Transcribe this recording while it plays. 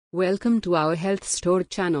Welcome to our Health Store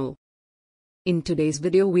channel. In today's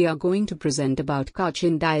video we are going to present about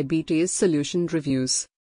Kachin Diabetes Solution Reviews.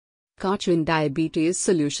 Kachin Diabetes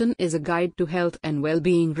Solution is a guide to health and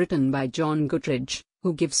well-being written by John Goodridge,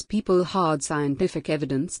 who gives people hard scientific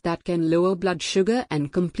evidence that can lower blood sugar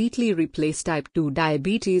and completely replace type 2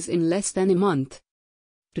 diabetes in less than a month.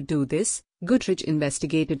 To do this, Goodridge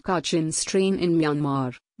investigated Kachin strain in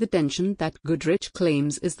Myanmar, the tension that Goodridge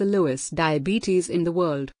claims is the lowest diabetes in the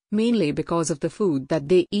world, mainly because of the food that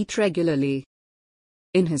they eat regularly.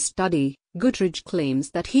 In his study, Goodridge claims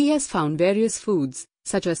that he has found various foods,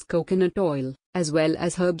 such as coconut oil, as well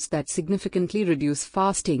as herbs that significantly reduce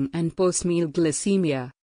fasting and post-meal glycemia.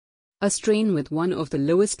 A strain with one of the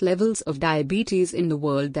lowest levels of diabetes in the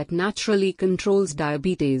world that naturally controls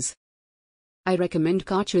diabetes. I recommend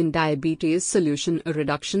Kachin Diabetes Solution a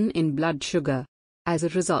reduction in blood sugar. As a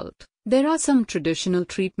result, there are some traditional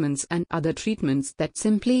treatments and other treatments that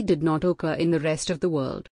simply did not occur in the rest of the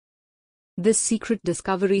world. This secret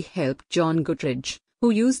discovery helped John Goodridge,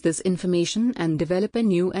 who used this information and develop a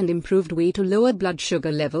new and improved way to lower blood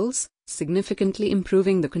sugar levels, significantly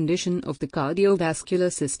improving the condition of the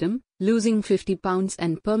cardiovascular system, losing 50 pounds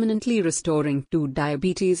and permanently restoring to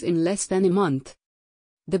diabetes in less than a month.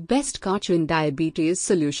 The best Kachin Diabetes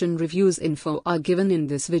Solution reviews info are given in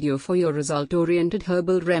this video for your result-oriented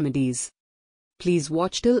herbal remedies. Please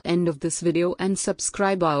watch till end of this video and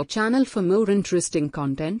subscribe our channel for more interesting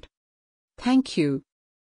content. Thank you.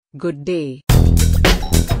 Good day.